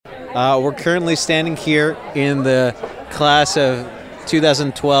We're currently standing here in the class of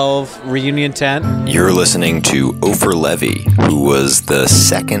 2012 reunion tent. You're listening to Ofer Levy, who was the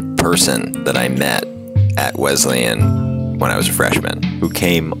second person that I met at Wesleyan when I was a freshman, who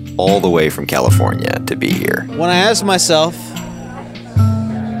came all the way from California to be here. When I asked myself,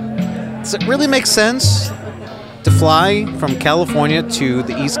 does it really make sense to fly from California to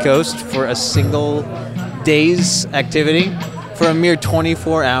the East Coast for a single day's activity for a mere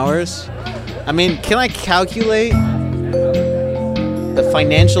 24 hours? I mean, can I calculate the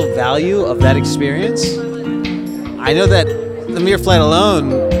financial value of that experience? I know that the mere flight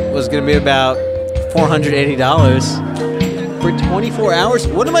alone was going to be about $480 for 24 hours.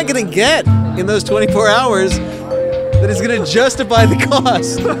 What am I going to get in those 24 hours that is going to justify the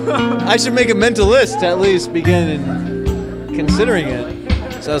cost? I should make a mental list to at least begin considering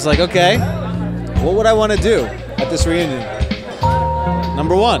it. So I was like, okay, what would I want to do at this reunion?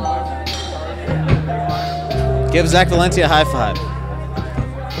 Number one, give Zach Valenti a high five.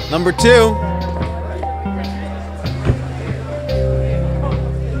 Number two,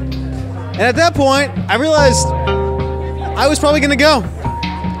 and at that point, I realized I was probably going to go.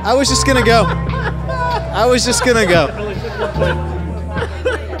 I was just going to go.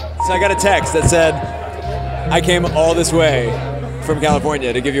 So I got a text that said, I came all this way from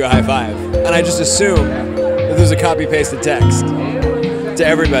California to give you a high five. And I just assumed that there's a copy-pasted text to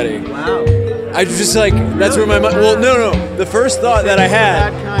everybody. Wow. I was just like, that's where my mind... Well, no. The first thought that I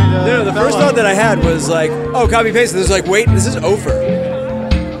had... The first thought that I had was like, oh, copy-pasted. There's like, wait, this is Ofer.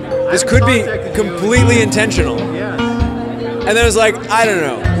 This could be completely intentional. And then I was like, I don't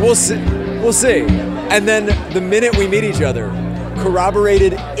know. We'll see. And then the minute we meet each other,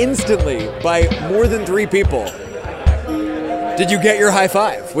 corroborated instantly by more than 3 people. Did you get your high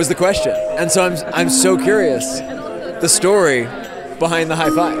five? Was the question. And so I'm so curious the story behind the high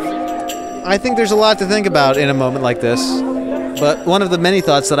five. I think there's a lot to think about in a moment like this. But one of the many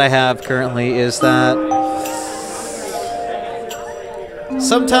thoughts that I have currently is that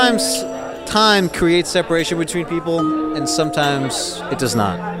sometimes time creates separation between people, and sometimes it does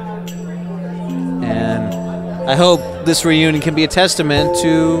not. And I hope this reunion can be a testament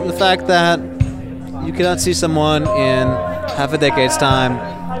to the fact that you cannot see someone in half a decade's time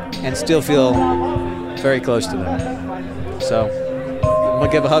and still feel very close to them. So I'm going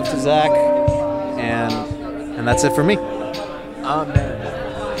to give a hug to Zach, and that's it for me. Amen.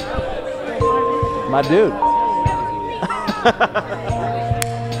 My dude.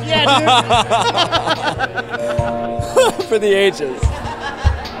 For the ages.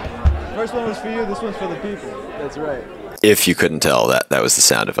 First one was for you, this one's for the people. That's right. If you couldn't tell, that was the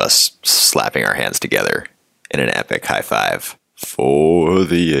sound of us slapping our hands together in an epic high five. For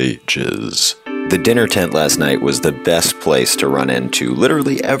the ages. The dinner tent last night was the best place to run into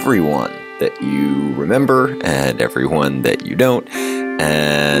literally everyone that you remember and everyone that you don't.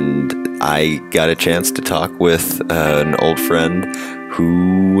 And I got a chance to talk with an old friend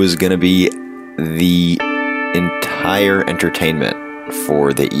who was going to be the entire entertainment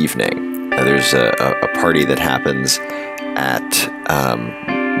for the evening. There's a party that happens at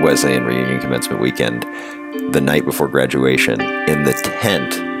Wesleyan Reunion Commencement Weekend the night before graduation in the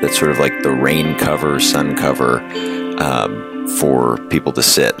tent that's sort of like the rain cover, sun cover for people to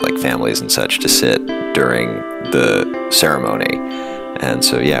sit, like families and such, to sit during the ceremony. And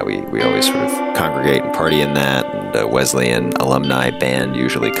so, yeah, we always sort of congregate and party in that, and a Wesleyan alumni band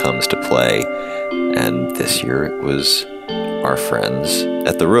usually comes to play. And this year it was our friends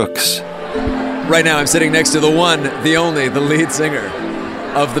at the Rooks. Right now I'm sitting next to the one, the only, the lead singer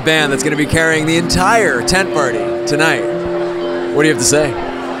of the band that's going to be carrying the entire tent party tonight. What do you have to say?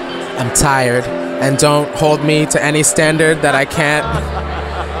 I'm tired, and don't hold me to any standard that I can't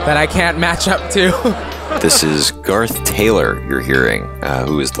match up to. This is Garth Taylor you're hearing,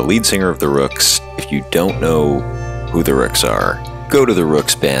 who is the lead singer of the Rooks. If you don't know who the Rooks are, go to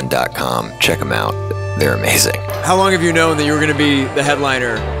therooksband.com, check them out. They're amazing. How long have you known that you were going to be the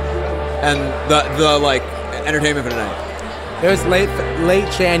headliner and the entertainment for tonight? It was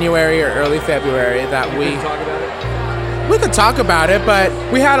late January or early February that we talk about it. We could talk about it, but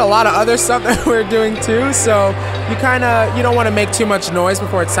we had a lot of other stuff that we were doing too, so you don't want to make too much noise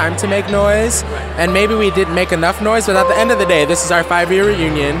before it's time to make noise. And maybe we didn't make enough noise, but at the end of the day, this is our 5-year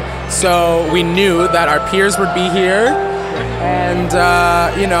reunion, so we knew that our peers would be here, and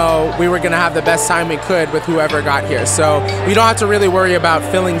we were going to have the best time we could with whoever got here. So we don't have to really worry about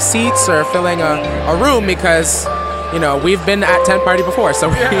filling seats or filling a room, because we've been at tent party before, so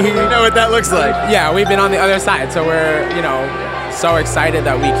we know what that looks like. Yeah, we've been on the other side, so we're, so excited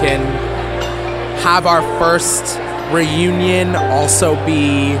that we can have our first reunion also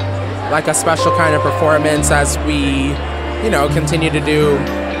be like a special kind of performance as we, continue to do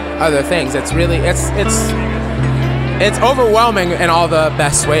other things. It's really, it's overwhelming in all the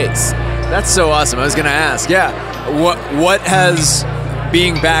best ways. That's so awesome. I was going to ask, what has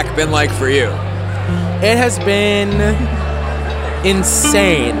being back been like for you? It has been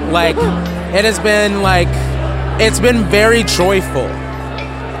insane. It's been very joyful.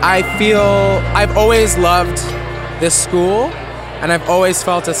 I feel I've always loved this school, and I've always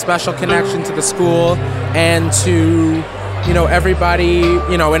felt a special connection to the school and to, everybody,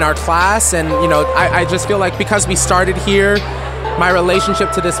 in our class. And, I just feel like because we started here, my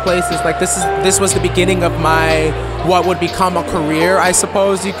relationship to this place is like this was the beginning of my what would become a career, I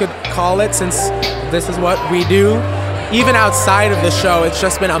suppose you could call it, since this is what we do. Even outside of the show, it's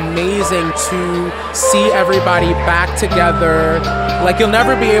just been amazing to see everybody back together. Like, you'll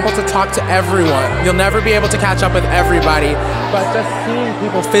never be able to talk to everyone. You'll never be able to catch up with everybody. But just seeing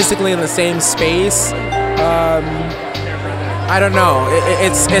people physically in the same space, I don't know.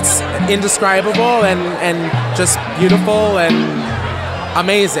 It's indescribable and just beautiful and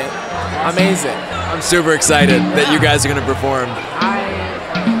amazing. Amazing. I'm super excited that you guys are going to perform. I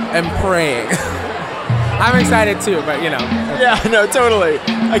am praying. I'm excited too, but Yeah, no, totally.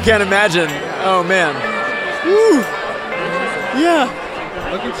 I can't imagine. Oh, man. Woo. Yeah.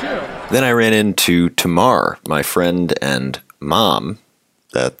 Look at you. Then I ran into Tamar, my friend and mom.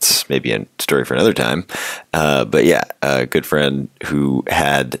 That's maybe a story for another time. But yeah, a good friend who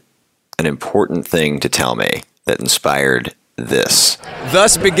had an important thing to tell me that inspired this.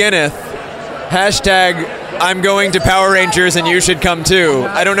 Thus beginneth #I'm going to Power Rangers and you should come too.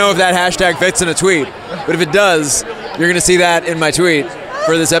 I don't know if that hashtag fits in a tweet, but if it does, you're going to see that in my tweet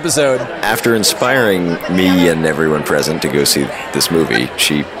for this episode. After inspiring me and everyone present to go see this movie,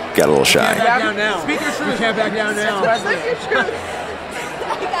 she got a little shy. Back down now. Speak your truth. You can't back down now.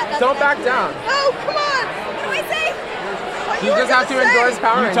 Don't back down. Oh, come on. What do I say? You just have to endorse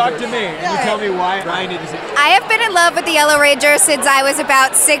Power Rangers. Talk to me and you tell me why I need to see. I have been in love with the Yellow Ranger since I was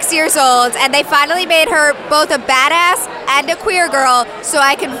about 6 years old, and they finally made her both a badass and a queer girl, so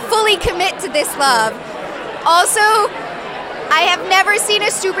I can fully commit to this love. Also, I have never seen a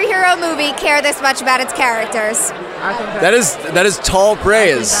superhero movie care this much about its characters. That is tall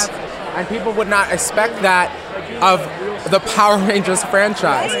praise. And people would not expect that of the Power Rangers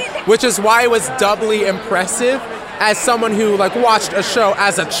franchise, which is why it was doubly impressive as someone who watched a show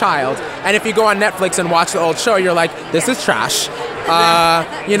as a child. And if you go on Netflix and watch the old show, you're like, this is trash.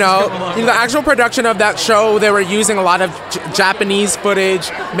 The actual production of that show, they were using a lot of Japanese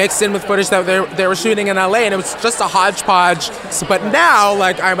footage mixed in with footage that they were shooting in LA, and it was just a hodgepodge. But now,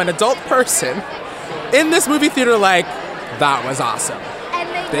 I'm an adult person in this movie theater, that was awesome.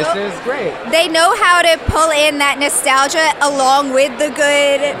 This is great. They know how to pull in that nostalgia along with the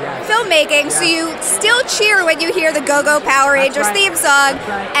good filmmaking, so you still cheer when you hear the Go-Go Power Rangers theme song,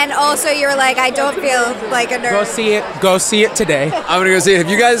 and also you're like, I don't feel like a nerd. Go see it today. I'm gonna go see it.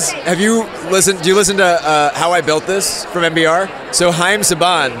 Do you listen to How I Built This from NPR? So Haim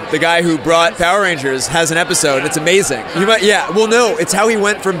Saban, the guy who brought Power Rangers, has an episode, and it's amazing. It's how he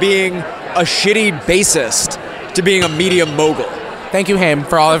went from being a shitty bassist to being a media mogul. Thank you, Haim,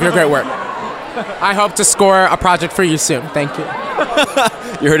 for all of your great work. I hope to score a project for you soon. Thank you.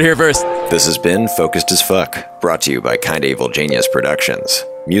 You heard it here first. This has been Focused as Fuck, brought to you by Kinda Evil Genius Productions.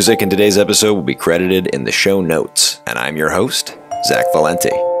 Music in today's episode will be credited in the show notes, and I'm your host, Zach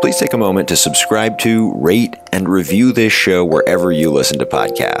Valenti. Please take a moment to subscribe to, rate, and review this show wherever you listen to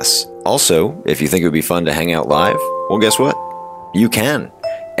podcasts. Also, if you think it would be fun to hang out live, well, guess what? You can.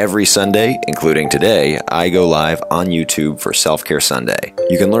 Every Sunday, including today, I go live on YouTube for Self-Care Sunday.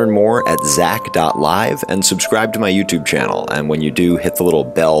 You can learn more at zach.live and subscribe to my YouTube channel. And when you do, hit the little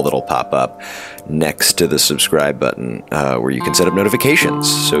bell that'll pop up next to the subscribe button where you can set up notifications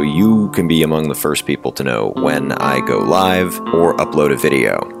so you can be among the first people to know when I go live or upload a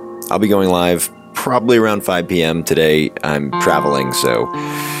video. I'll be going live probably around 5 p.m. today. I'm traveling, so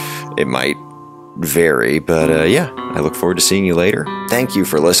it might vary, but I look forward to seeing you later. Thank you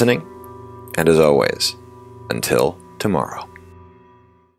for listening, and as always, until tomorrow.